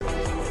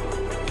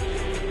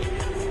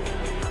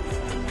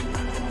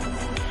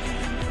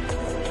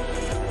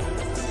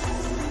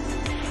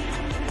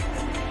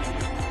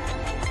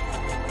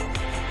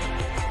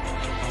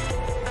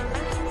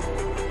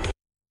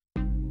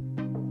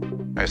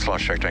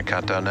launch trajectory and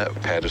countdown net.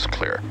 Pad is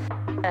clear.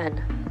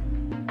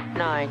 10,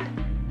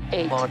 9,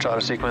 8. Launch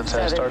auto sequence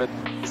has started.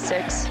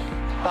 6,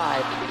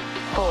 5,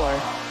 4,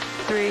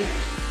 3,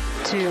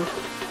 2,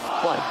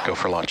 1. Go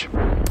for launch.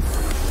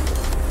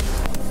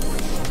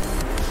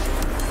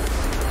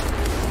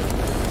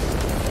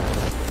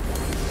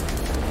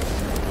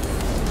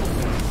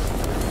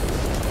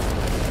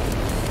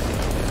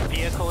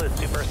 Vehicle is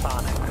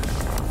supersonic.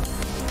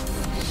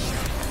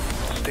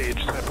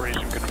 Stage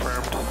separation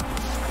confirmed.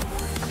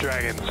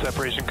 Dragon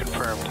separation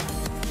confirmed.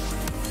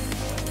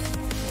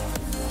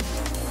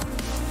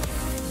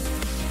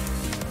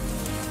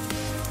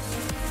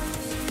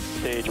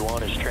 Stage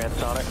 1 is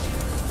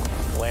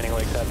transonic. Landing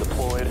legs have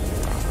deployed.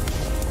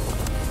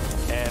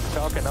 And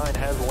Falcon 9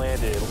 has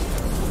landed.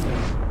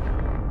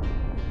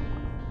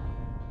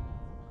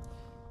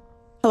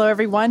 Hello,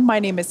 everyone. My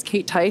name is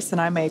Kate Tice, and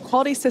I'm a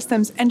Quality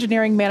Systems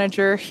Engineering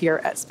Manager here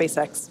at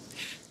SpaceX.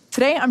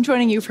 Today, I'm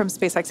joining you from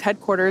SpaceX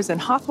headquarters in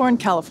Hawthorne,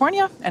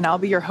 California, and I'll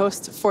be your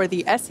host for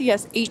the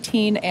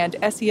SES-18 and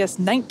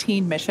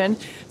SES-19 mission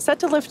set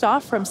to lift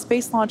off from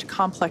Space Launch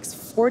Complex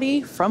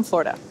 40 from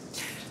Florida.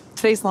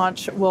 Today's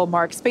launch will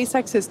mark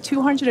SpaceX's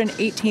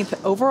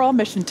 218th overall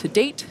mission to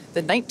date,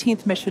 the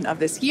 19th mission of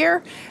this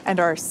year, and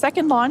our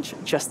second launch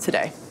just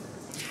today.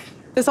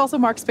 This also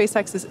marks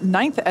SpaceX's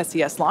 9th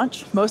SES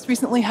launch, most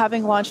recently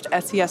having launched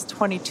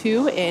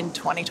SES-22 in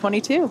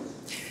 2022.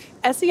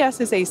 SES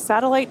is a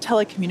satellite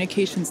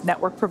telecommunications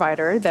network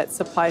provider that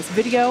supplies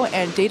video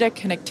and data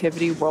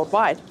connectivity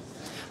worldwide.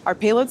 Our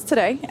payloads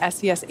today,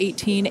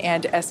 SES-18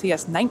 and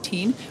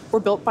SES-19, were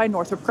built by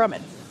Northrop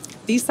Grumman.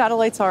 These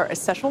satellites are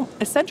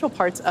essential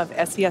parts of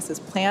SES's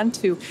plan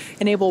to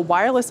enable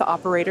wireless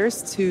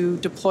operators to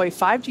deploy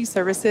 5G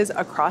services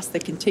across the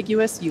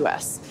contiguous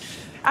U.S.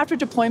 After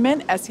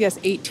deployment,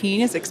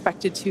 SES-18 is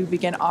expected to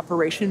begin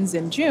operations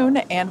in June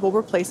and will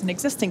replace an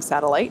existing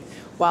satellite,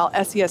 while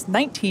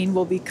SES-19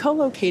 will be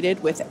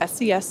co-located with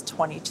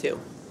SES-22.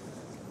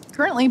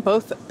 Currently,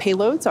 both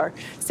payloads are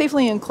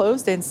safely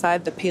enclosed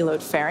inside the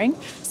payload fairing.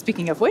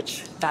 Speaking of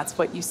which, that's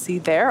what you see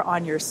there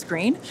on your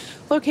screen.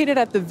 Located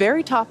at the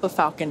very top of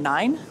Falcon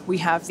 9, we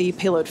have the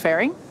payload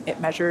fairing. It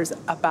measures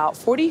about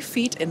 40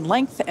 feet in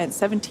length and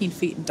 17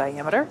 feet in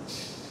diameter.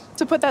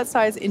 To put that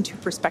size into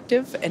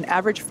perspective, an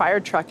average fire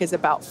truck is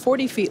about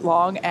 40 feet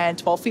long and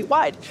 12 feet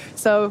wide.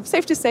 So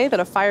safe to say that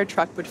a fire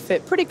truck would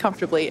fit pretty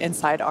comfortably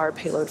inside our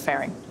payload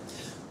fairing.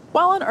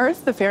 While on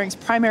Earth, the fairing's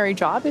primary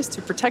job is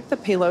to protect the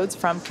payloads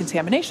from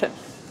contamination.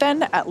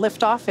 Then, at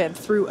liftoff and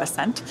through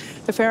ascent,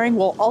 the fairing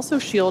will also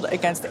shield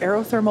against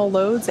aerothermal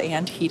loads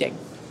and heating.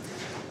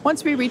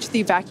 Once we reach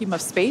the vacuum of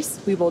space,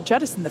 we will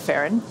jettison the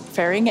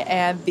fairing,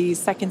 and the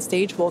second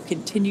stage will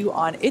continue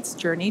on its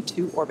journey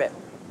to orbit.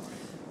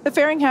 The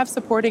fairing halves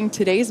supporting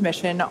today's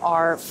mission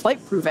are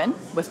flight-proven,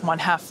 with one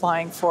half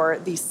flying for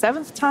the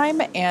 7th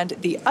time and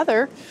the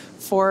other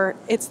for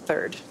its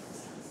 3rd.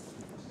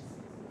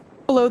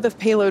 Below the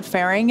payload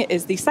fairing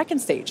is the second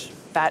stage.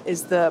 That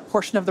is the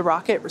portion of the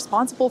rocket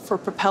responsible for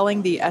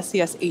propelling the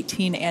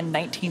SES-18 and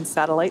 19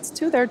 satellites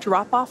to their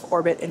drop-off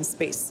orbit in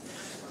space.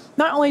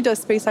 Not only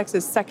does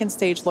SpaceX's second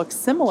stage look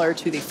similar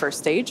to the first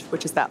stage,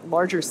 which is that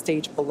larger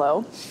stage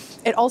below,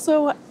 it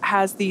also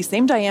has the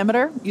same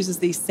diameter, uses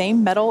the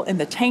same metal in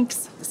the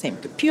tanks, the same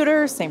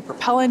computer, same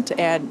propellant,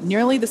 and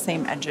nearly the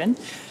same engine.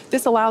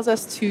 This allows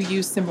us to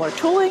use similar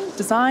tooling,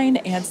 design,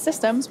 and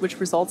systems,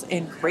 which results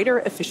in greater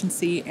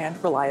efficiency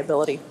and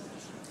reliability.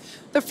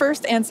 The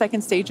first and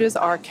second stages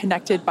are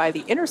connected by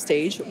the inner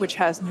stage, which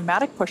has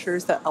pneumatic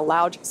pushers that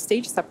allow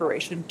stage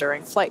separation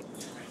during flight.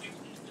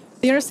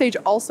 The inner stage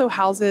also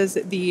houses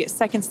the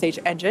second stage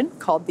engine,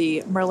 called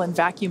the Merlin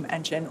Vacuum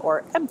Engine,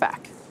 or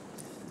MVAC.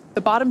 The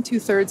bottom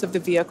 2/3 of the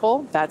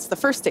vehicle, that's the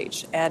first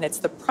stage, and it's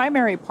the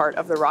primary part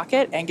of the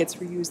rocket and gets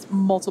reused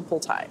multiple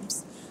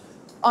times.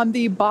 On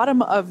the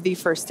bottom of the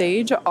first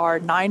stage are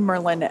 9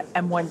 Merlin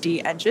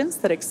M1D engines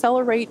that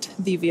accelerate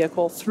the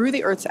vehicle through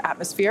the Earth's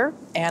atmosphere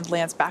and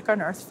lands back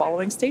on Earth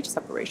following stage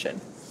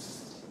separation.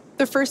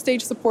 The first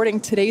stage supporting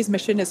today's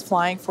mission is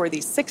flying for the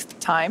 6th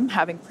time,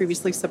 having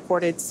previously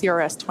supported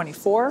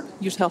CRS-24,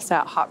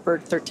 Eutelsat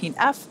Hotbird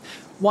 13F,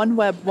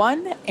 OneWeb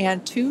 1,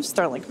 and 2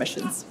 Starlink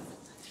missions.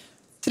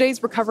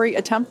 Today's recovery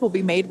attempt will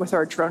be made with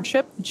our drone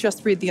ship.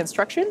 Just read the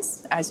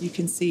instructions, as you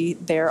can see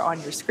there on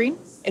your screen.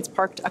 It's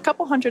parked a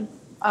couple hundred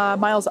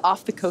miles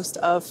off the coast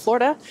of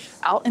Florida,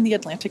 out in the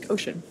Atlantic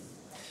Ocean.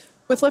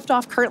 With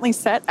liftoff currently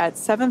set at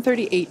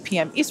 7:38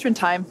 p.m. Eastern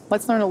Time,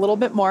 let's learn a little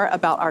bit more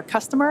about our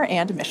customer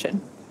and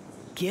mission.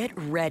 Get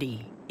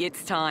ready.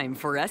 It's time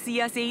for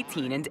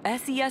SES-18 and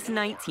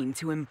SES-19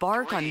 to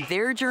embark on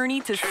their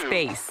journey to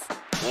space.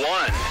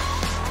 1.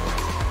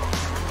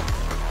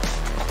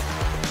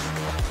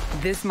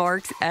 This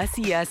marks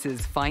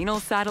SES's final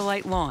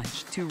satellite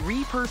launch to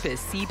repurpose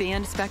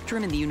C-band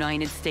spectrum in the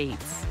United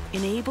States,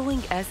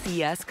 enabling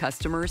SES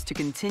customers to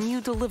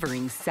continue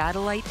delivering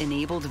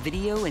satellite-enabled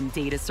video and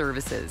data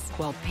services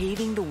while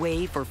paving the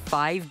way for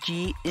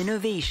 5G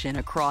innovation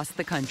across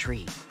the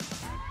country.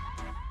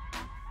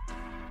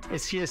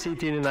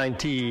 SES18 and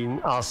 19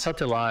 are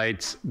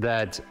satellites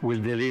that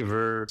will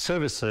deliver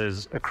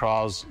services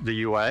across the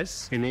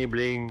US,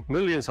 enabling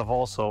millions of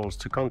households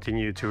to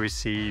continue to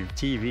receive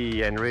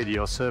TV and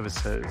radio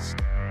services.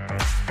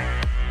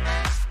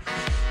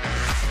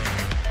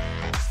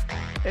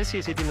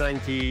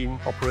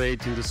 SES18-19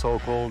 operates in the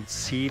so-called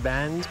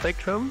C-band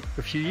spectrum.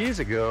 A few years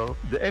ago,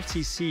 the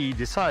FCC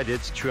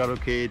decided to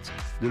allocate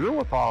the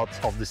lower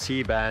part of the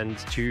C-band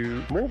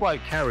to mobile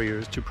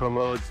carriers to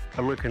promote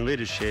American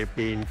leadership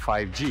in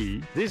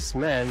 5G. This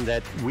meant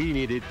that we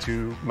needed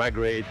to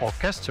migrate our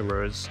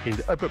customers in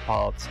the upper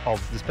parts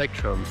of the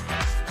spectrum.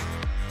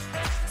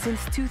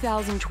 Since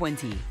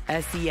 2020,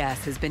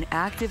 SES has been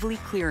actively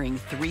clearing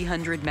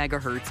 300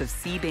 megahertz of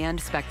C-band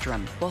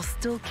spectrum while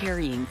still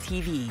carrying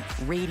TV,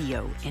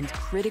 radio, and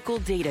critical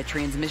data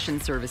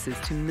transmission services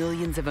to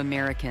millions of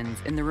Americans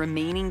in the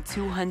remaining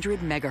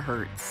 200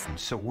 megahertz.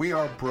 So we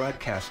are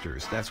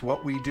broadcasters. That's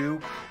what we do,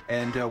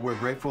 and we're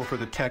grateful for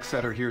the techs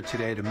that are here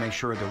today to make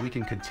sure that we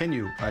can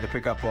continue to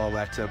pick up all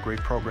that great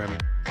programming.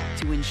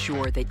 To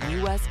ensure that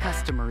U.S.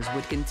 customers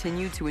would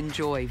continue to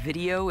enjoy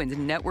video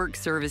and network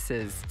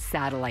services,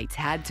 satellites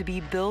had to be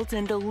built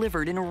and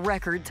delivered in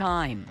record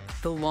time.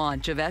 The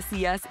launch of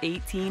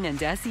SES-18 and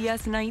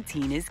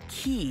SES-19 is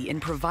key in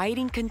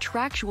providing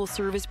contractual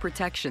service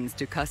protections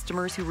to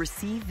customers who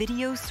receive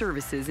video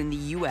services in the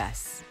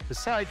U.S.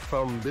 Aside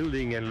from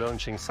building and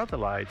launching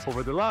satellites,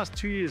 over the last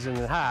 2 years and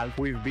a half,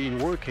 we've been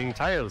working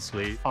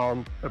tirelessly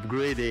on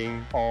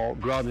upgrading our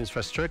ground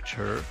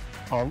infrastructure,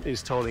 on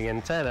installing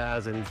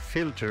antennas and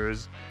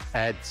filters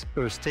at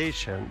Earth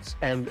stations.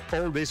 And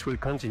all this will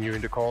continue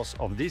in the course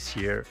of this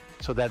year,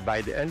 so that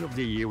by the end of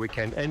the year, we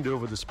can hand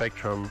over the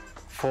spectrum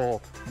for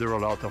the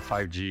rollout of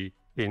 5G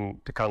in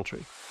the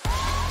country.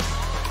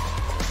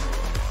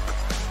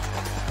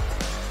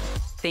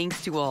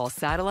 Thanks to all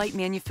satellite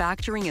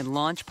manufacturing and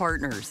launch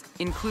partners,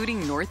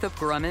 including Northrop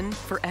Grumman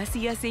for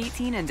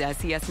SES-18 and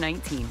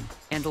SES-19,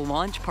 and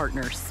launch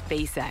partner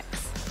SpaceX.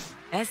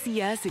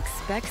 SES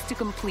expects to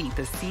complete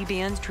the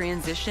C-band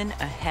transition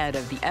ahead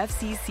of the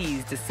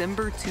FCC's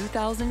December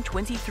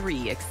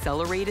 2023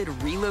 accelerated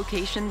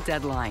relocation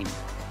deadline.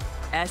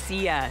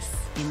 SES,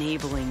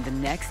 enabling the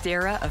next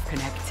era of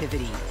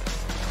connectivity.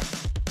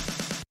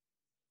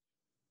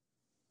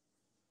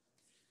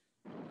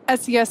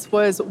 SES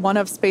was one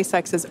of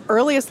SpaceX's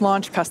earliest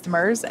launch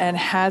customers and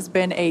has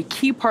been a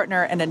key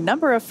partner in a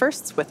number of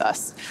firsts with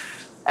us.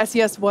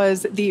 SES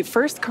was the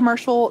first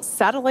commercial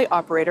satellite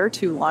operator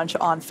to launch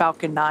on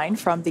Falcon 9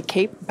 from the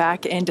Cape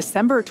back in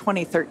December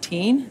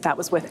 2013. That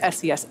was with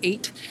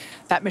SES-8.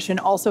 That mission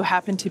also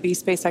happened to be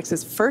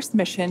SpaceX's first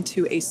mission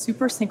to a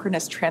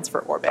supersynchronous transfer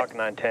orbit. Falcon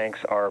 9 tanks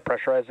are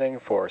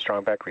pressurizing for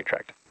strong back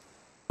retract.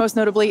 Most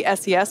notably,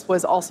 SES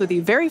was also the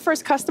very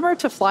first customer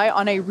to fly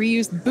on a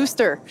reused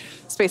booster.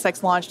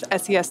 SpaceX launched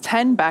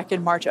SES-10 back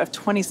in March of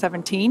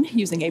 2017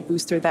 using a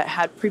booster that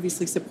had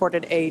previously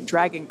supported a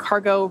Dragon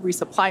cargo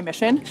resupply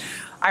mission.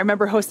 I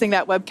remember hosting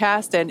that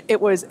webcast, and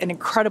it was an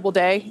incredible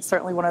day,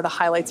 certainly one of the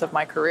highlights of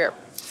my career.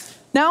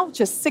 Now,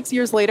 just 6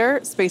 years later,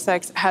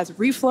 SpaceX has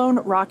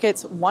reflown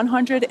rockets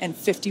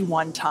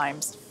 151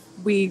 times.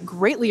 We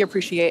greatly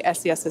appreciate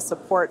SES's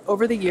support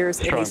over the years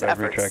in these efforts. Strong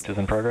back retract is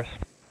in progress.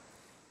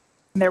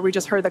 And there we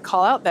just heard the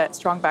call out that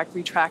strong back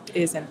retract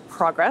is in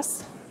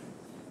progress.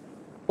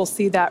 We'll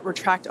see that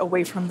retract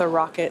away from the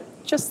rocket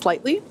just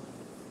slightly.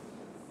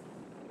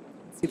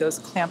 See those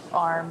clamp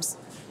arms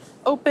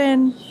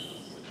open.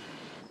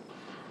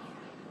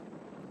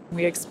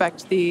 We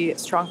expect the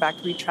strong back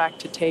retract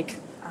to take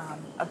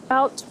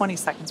about 20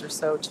 seconds or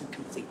so to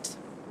complete.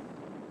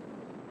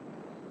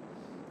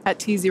 At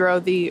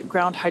T0, the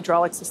ground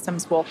hydraulic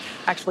systems will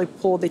actually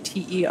pull the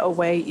TE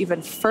away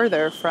even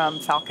further from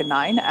Falcon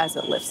 9 as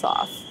it lifts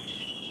off.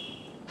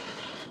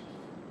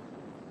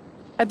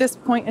 At this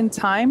point in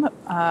time,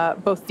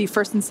 both the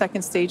first and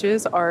second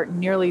stages are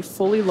nearly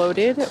fully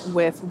loaded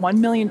with 1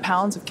 million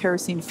pounds of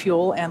kerosene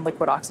fuel and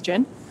liquid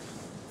oxygen.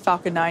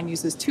 Falcon 9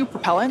 uses two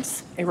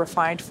propellants, a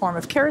refined form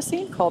of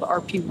kerosene called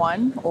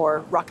RP1 or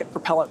rocket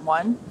propellant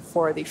 1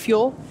 for the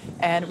fuel,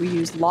 and we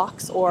use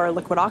LOX or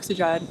liquid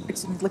oxygen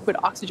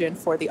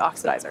for the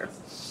oxidizer.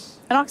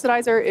 An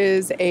oxidizer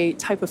is a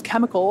type of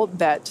chemical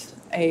that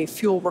a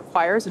fuel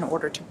requires in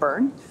order to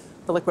burn.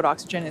 The liquid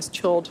oxygen is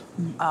chilled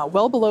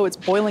well below its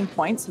boiling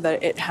point so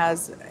that it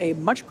has a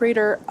much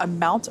greater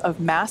amount of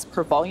mass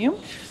per volume,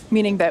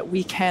 meaning that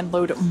we can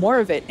load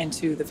more of it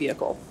into the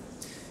vehicle.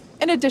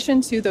 In addition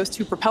to those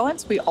two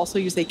propellants, we also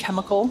use a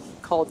chemical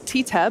called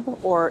TTEB,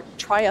 or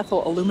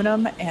triethyl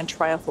aluminum and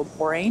triethyl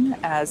borane,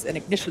 as an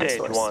ignition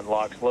source. Stage 1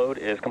 LOX load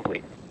is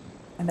complete.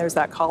 And there's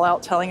that call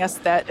out telling us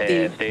that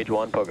and Stage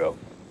 1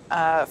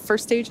 POGO.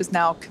 First stage is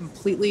now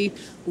completely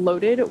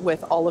loaded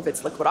with all of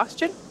its liquid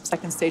oxygen.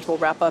 Second stage will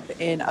wrap up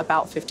in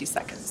about 50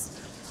 seconds.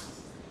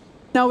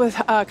 Now, with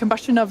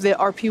combustion of the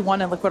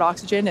RP1 and liquid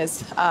oxygen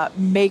is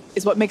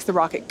what makes the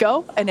rocket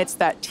go, and it's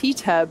that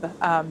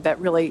TTEB that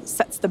really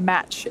sets the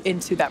match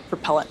into that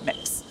propellant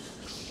mix.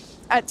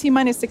 At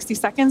T-minus 60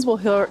 seconds, we'll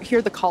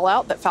hear the call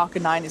out that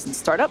Falcon 9 is in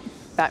startup.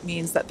 That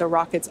means that the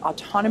rocket's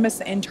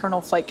autonomous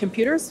internal flight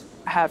computers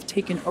have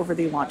taken over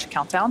the launch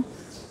countdown.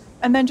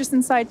 And then just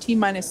inside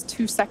T-minus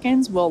 2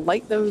 seconds, we'll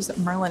light those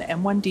Merlin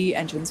M1D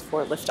engines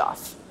for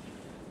liftoff.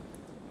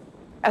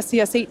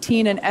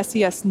 SES-18 and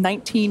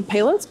SES-19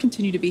 payloads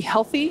continue to be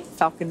healthy.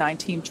 Falcon 9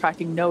 team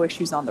tracking no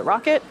issues on the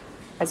rocket.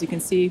 As you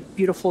can see,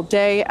 beautiful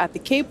day at the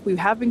Cape. We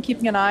have been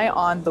keeping an eye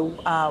on the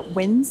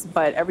winds,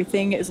 but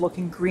everything is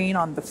looking green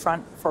on the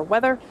front for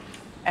weather,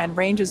 and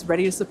range is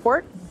ready to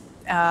support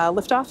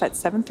liftoff at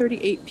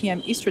 7:38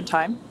 p.m. Eastern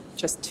Time,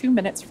 just 2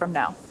 minutes from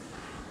now.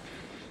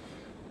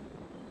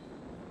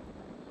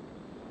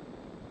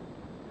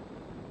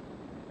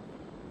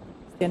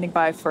 Standing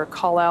by for a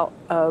call out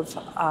of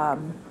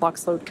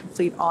box load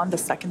complete on the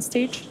second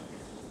stage.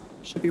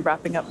 Should be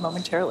wrapping up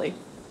momentarily.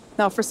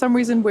 Now, for some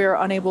reason, we're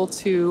unable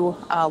to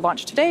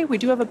launch today. We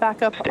do have a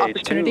backup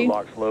opportunity. Stage 2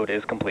 box load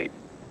is complete.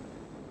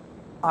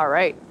 All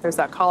right, there's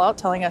that call out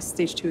telling us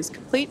stage 2 is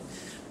complete.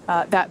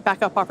 That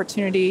backup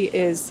opportunity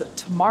is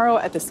tomorrow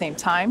at the same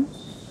time.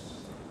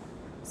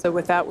 So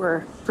with that,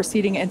 we're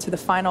proceeding into the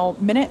final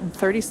minute and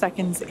 30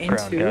 seconds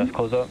into... Ground gas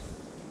close up.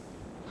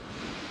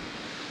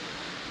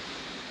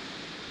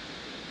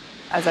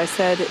 As I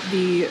said,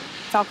 the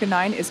Falcon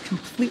 9 is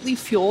completely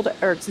fueled,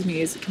 or excuse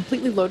me, is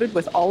completely loaded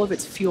with all of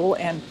its fuel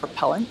and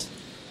propellant.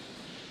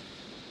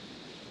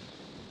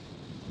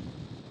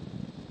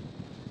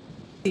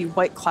 The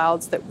white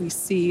clouds that we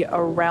see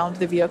around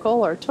the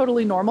vehicle are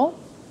totally normal.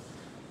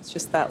 It's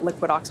just that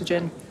liquid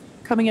oxygen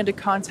coming into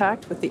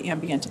contact with the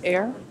ambient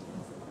air.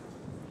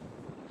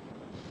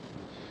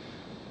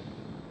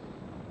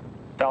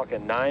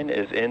 Falcon 9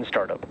 is in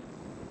startup.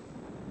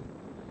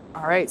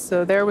 All right,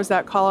 so there was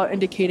that call out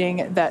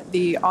indicating that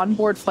the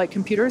onboard flight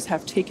computers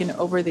have taken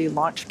over the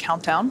launch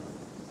countdown.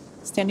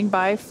 Standing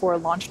by for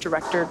launch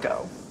director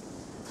go.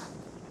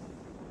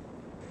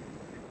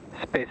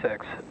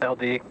 SpaceX,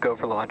 LD, go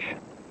for launch.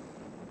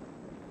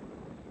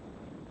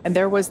 And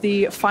there was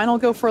the final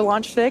go for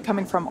launch today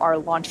coming from our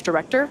launch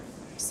director.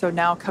 So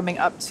now coming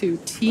up to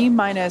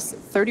T-minus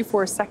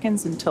 34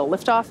 seconds until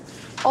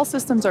liftoff. All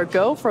systems are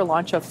go for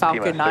launch of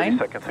Falcon 9.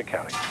 30 seconds and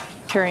counting.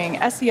 Carrying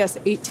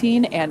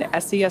SES-18 and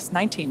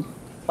SES-19.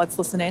 Let's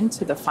listen in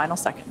to the final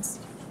seconds.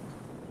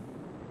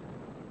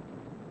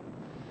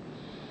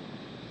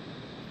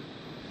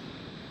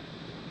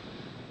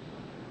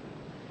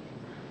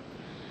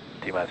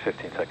 T-minus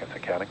 15 seconds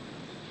and counting.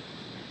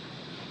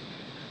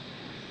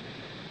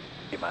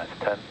 T-minus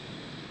 10,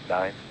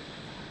 9,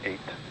 8,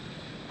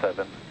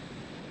 7,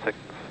 6,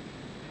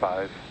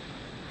 5,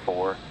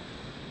 4,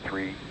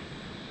 3,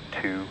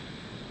 2,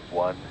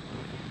 1,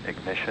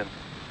 ignition.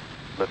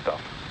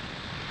 Liftoff.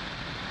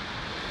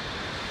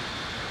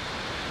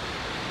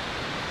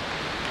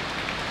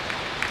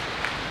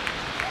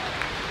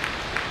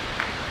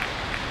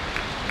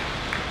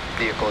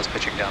 Vehicle is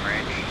pitching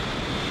downrange.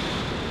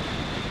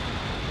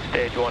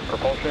 Stage 1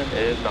 propulsion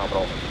is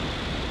nominal.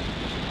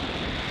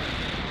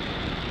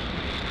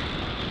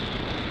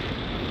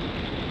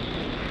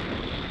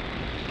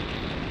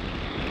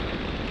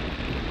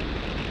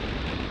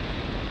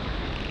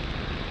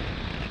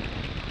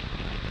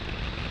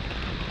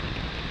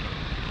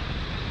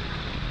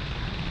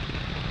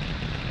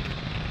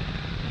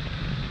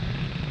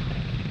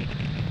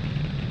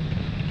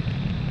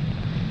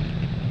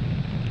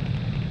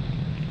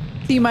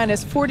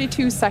 T-minus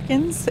 42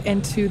 seconds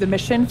into the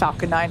mission,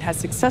 Falcon 9 has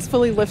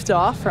successfully lifted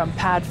off from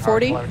pad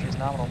 40.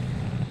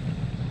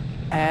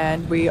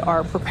 And we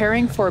are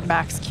preparing for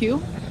max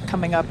Q,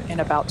 coming up in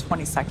about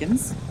 20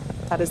 seconds.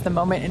 That is the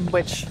moment in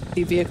which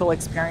the vehicle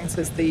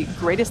experiences the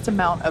greatest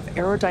amount of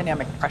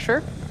aerodynamic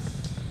pressure.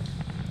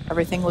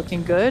 Everything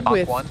looking good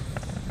with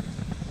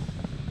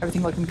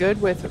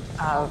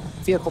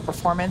vehicle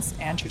performance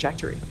and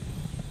trajectory.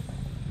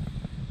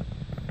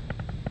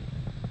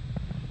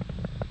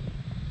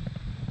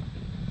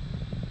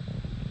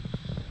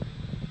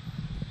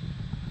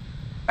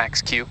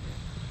 Max Q.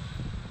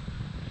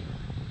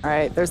 All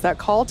right, there's that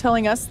call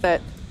telling us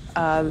that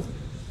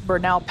we're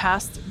now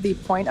past the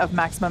point of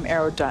maximum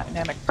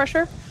aerodynamic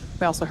pressure.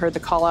 We also heard the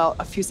call out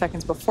a few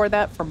seconds before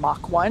that for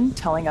Mach 1,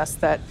 telling us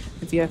that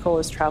the vehicle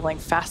is traveling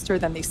faster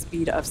than the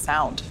speed of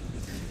sound.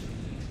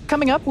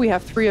 Coming up, we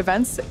have 3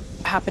 events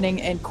happening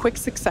in quick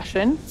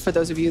succession for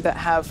those of you that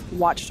have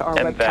watched our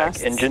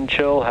webcast. Engine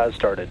chill has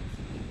started.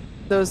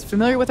 Those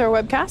familiar with our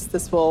webcast,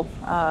 this will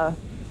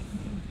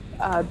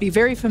be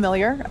very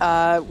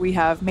familiar. We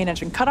have main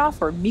engine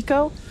cutoff, or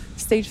MECO,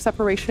 stage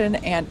separation,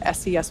 and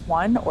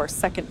SES-1, or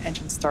second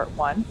engine start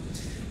 1.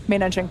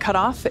 Main engine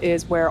cutoff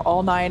is where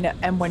all 9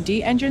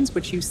 M1D engines,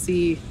 which you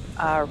see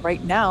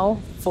right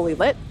now fully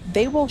lit,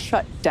 they will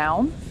shut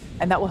down,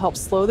 and that will help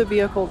slow the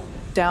vehicle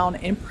down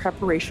in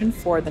preparation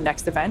for the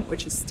next event,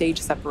 which is stage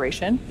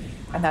separation.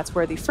 And that's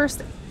where the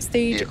first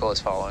stage... Vehicle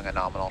is following a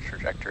nominal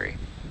trajectory.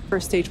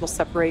 First stage will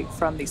separate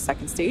from the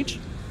second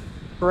stage.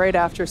 Right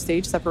after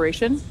stage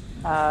separation,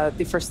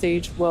 the first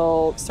stage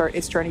will start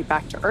its journey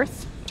back to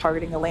Earth,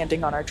 targeting a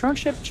landing on our drone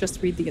ship. Just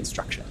read the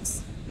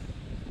instructions.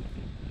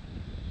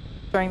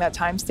 During that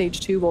time,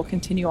 stage 2 will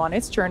continue on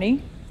its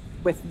journey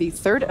with the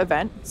third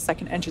event,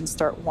 Second Engine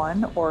Start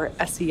 1, or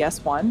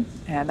SES-1,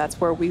 and that's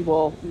where we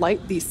will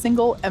light the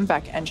single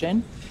MVAC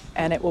engine,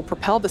 and it will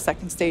propel the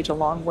second stage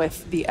along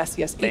with the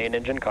SES-18. Main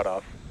engine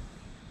cutoff.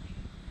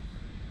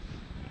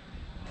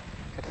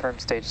 Confirm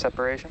stage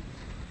separation.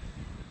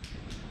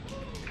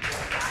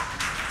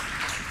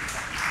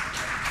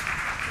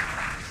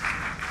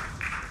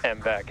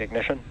 MVAC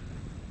ignition.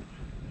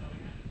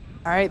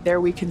 All right, there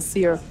we can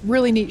see a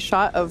really neat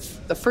shot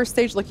of the first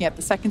stage looking at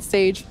the second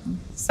stage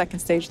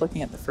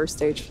looking at the first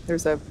stage.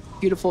 There's a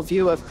beautiful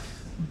view of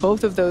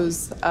both of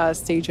those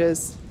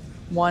stages,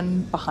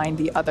 one behind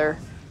the other.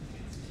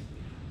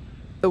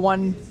 The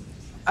one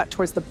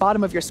towards the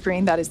bottom of your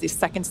screen, that is the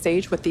second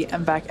stage with the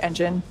MVAC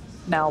engine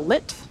now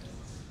lit.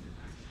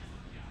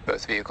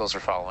 Both vehicles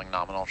are following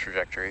nominal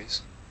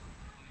trajectories.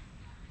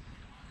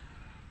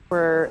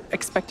 We're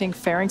expecting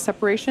fairing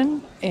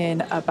separation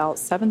in about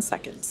 7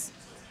 seconds.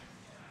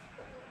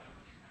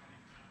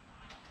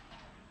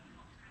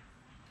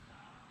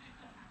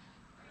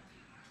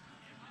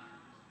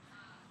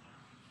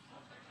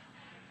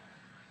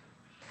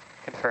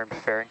 Confirmed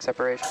fairing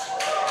separation.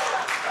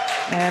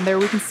 And there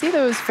we can see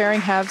those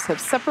fairing halves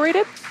have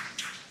separated.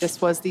 This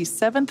was the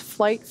 7th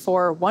flight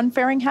for one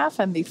fairing half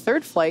and the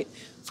 3rd flight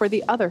for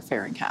the other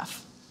fairing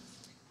half.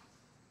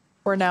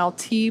 We're now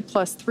T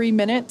plus 3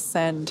 minutes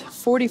and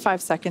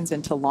 45 seconds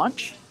into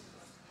launch.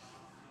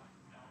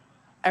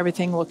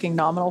 Everything looking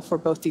nominal for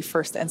both the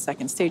first and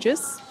second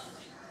stages.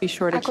 Be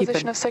sure to keep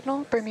Acquisition of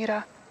signal,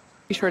 Bermuda.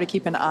 Be sure to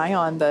keep an eye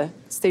on the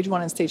stage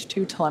 1 and stage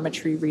 2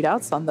 telemetry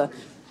readouts on the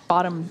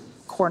bottom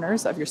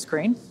corners of your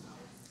screen.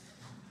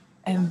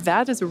 And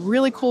that is a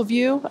really cool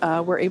view.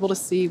 We're able to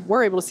see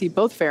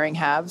both fairing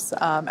halves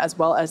as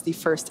well as the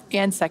first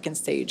and second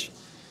stage.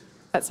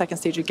 That second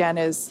stage again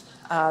is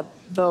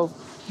the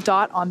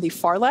dot on the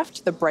far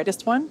left, the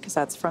brightest one, because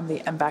that's from the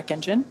MVAC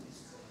engine.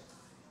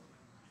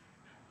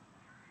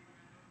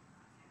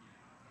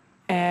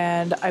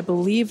 And I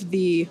believe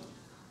the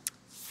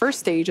first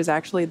stage is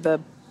actually the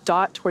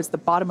dot towards the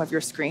bottom of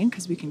your screen,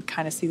 because we can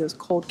kind of see those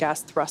cold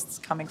gas thrusts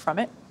coming from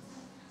it.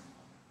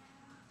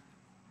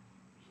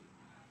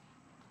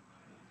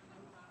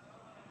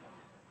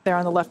 There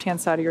on the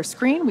left-hand side of your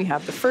screen, we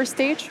have the first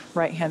stage.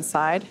 Right-hand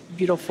side,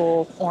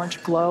 beautiful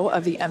orange glow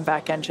of the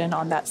MVAC engine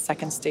on that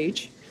second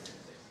stage.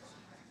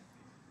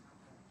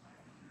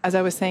 As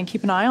I was saying,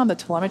 keep an eye on the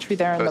telemetry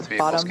there in the bottom. Both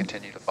vehicles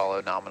continue to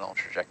follow nominal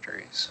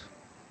trajectories.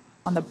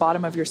 On the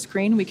bottom of your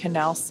screen, we can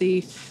now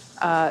see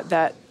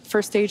that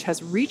first stage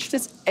has reached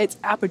its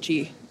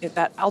apogee.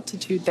 That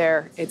altitude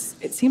there, it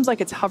seems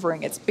like it's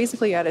hovering. It's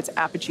basically at its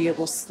apogee. It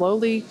will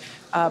slowly,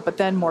 but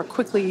then more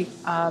quickly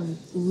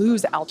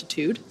lose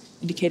altitude,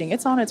 indicating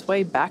it's on its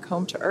way back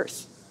home to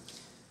Earth.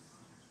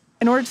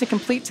 In order to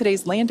complete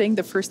today's landing,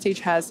 the first stage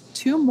has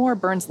 2 more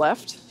burns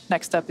left.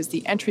 Next up is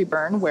the entry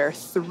burn, where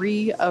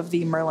 3 of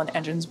the Merlin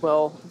engines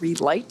will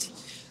relight.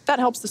 That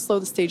helps to slow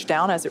the stage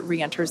down as it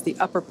re-enters the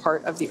upper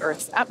part of the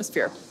Earth's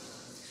atmosphere.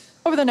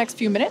 Over the next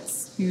few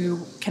minutes,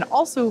 you can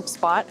also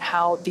spot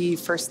how the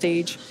first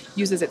stage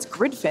uses its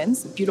grid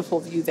fins. A beautiful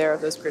view there of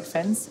those grid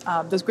fins.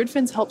 Those grid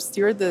fins help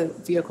steer the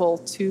vehicle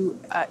to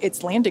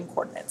its landing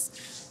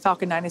coordinates.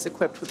 Falcon 9 is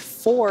equipped with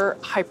 4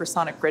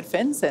 hypersonic grid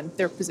fins, and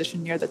they're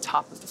positioned near the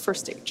top of the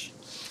first stage.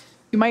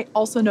 You might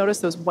also notice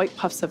those white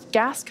puffs of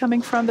gas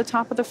coming from the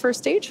top of the first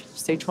stage.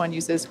 Stage 1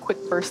 uses quick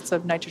bursts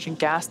of nitrogen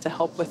gas to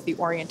help with the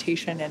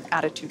orientation and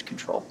attitude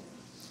control.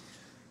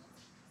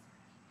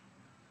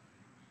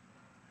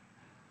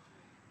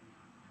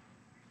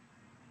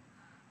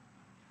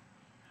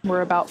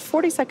 We're about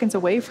 40 seconds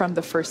away from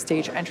the first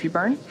stage entry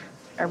burn.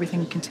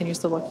 Everything continues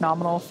to look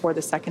nominal for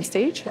the second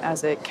stage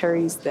as it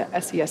carries the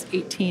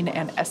SES-18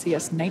 and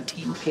SES-19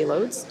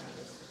 payloads.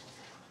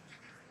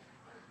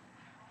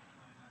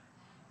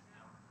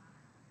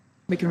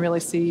 We can really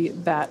see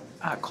that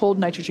cold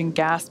nitrogen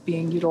gas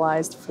being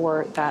utilized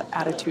for that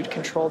attitude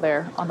control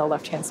there on the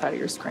left-hand side of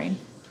your screen.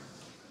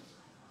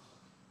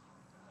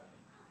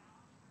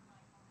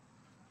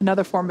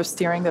 Another form of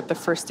steering that the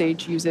first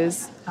stage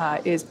uses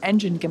is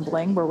engine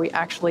gimbaling, where we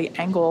actually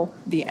angle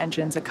the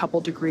engines a couple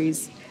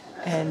degrees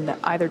in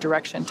either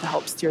direction to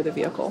help steer the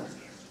vehicle.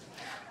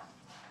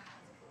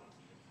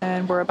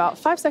 And we're about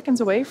 5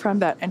 seconds away from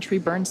that entry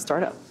burn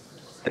startup.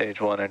 Stage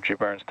 1 entry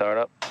burn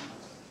startup.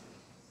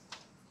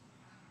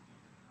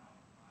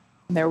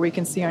 And there we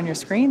can see on your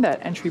screen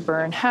that entry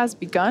burn has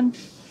begun.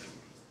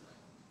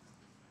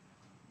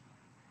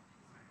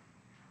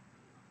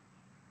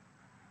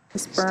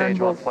 This burn Stage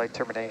 1 flight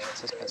termination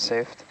system is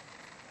saved.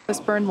 This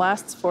burn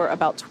lasts for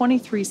about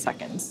 23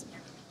 seconds.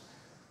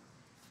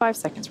 5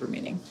 seconds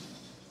remaining.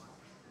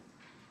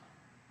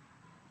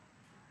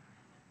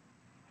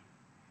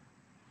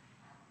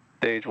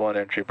 Stage 1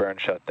 entry burn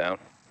shutdown.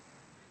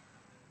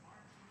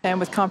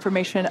 And with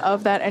confirmation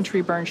of that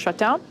entry burn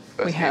shutdown,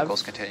 Both we have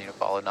vehicles continue to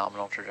follow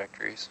nominal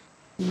trajectories.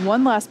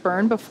 one last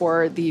burn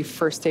before the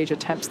first stage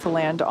attempts to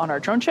land on our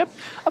drone ship.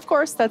 Of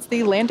course, that's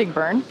the landing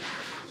burn.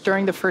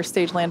 During the first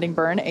stage landing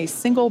burn, a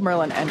single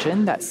Merlin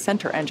engine, that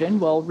center engine,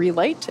 will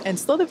relight and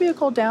slow the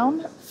vehicle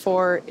down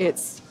for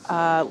its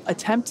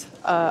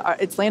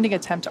its landing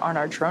attempt on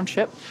our drone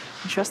ship.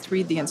 Just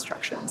read the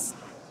instructions.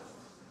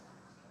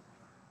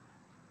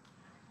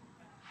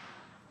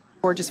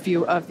 Gorgeous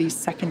view of the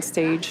second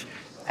stage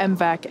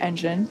MVAC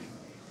engine.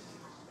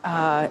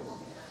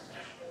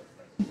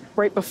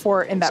 Right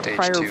before, in that Stage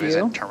prior 2 is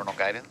view, in terminal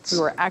guidance. we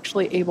were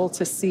actually able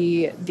to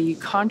see the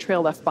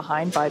contrail left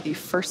behind by the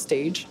first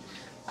stage,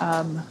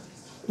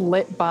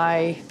 lit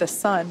by the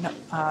sun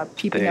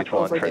peeping Stage up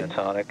 1 over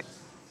transonic.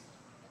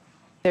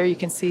 There you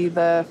can see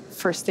the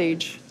first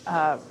stage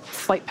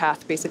flight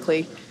path,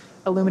 basically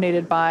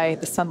illuminated by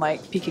the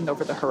sunlight peeking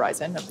over the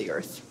horizon of the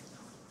Earth.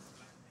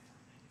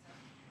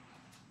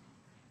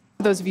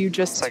 For those of you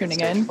just Second tuning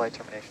stage in, flight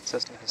termination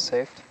system is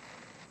safe.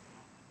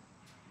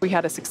 we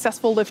had a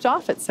successful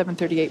liftoff at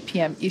 7:38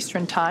 p.m.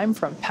 Eastern Time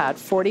from Pad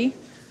 40.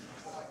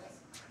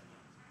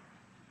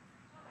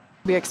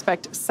 We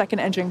expect second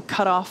engine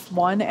cutoff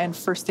 1 and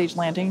first stage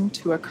landing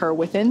to occur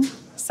within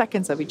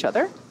seconds of each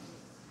other.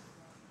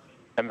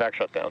 MVAC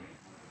shutdown.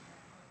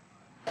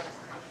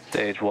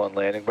 Stage 1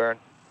 landing burn.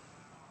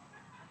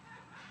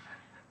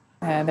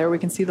 And there we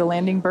can see the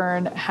landing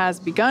burn has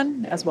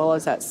begun, as well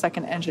as that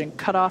second engine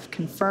cutoff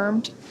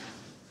confirmed.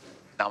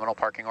 Nominal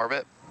parking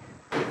orbit.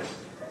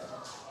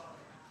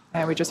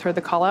 And we just heard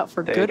the call out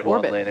for Stage good 1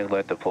 orbit. landing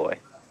light deploy.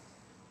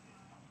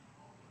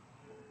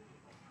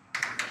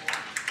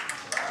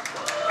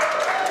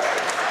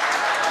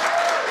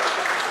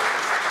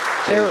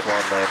 There- Stage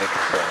 1 landing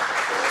confirmed.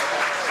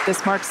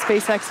 This marks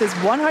SpaceX's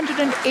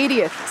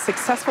 180th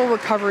successful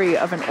recovery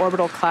of an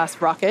orbital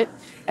class rocket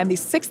and the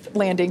 6th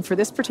landing for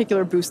this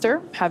particular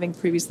booster, having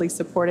previously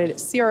supported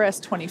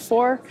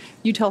CRS-24,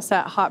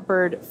 Eutelsat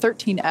Hotbird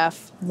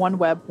 13F,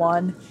 OneWeb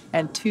 1,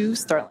 and 2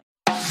 Starlink.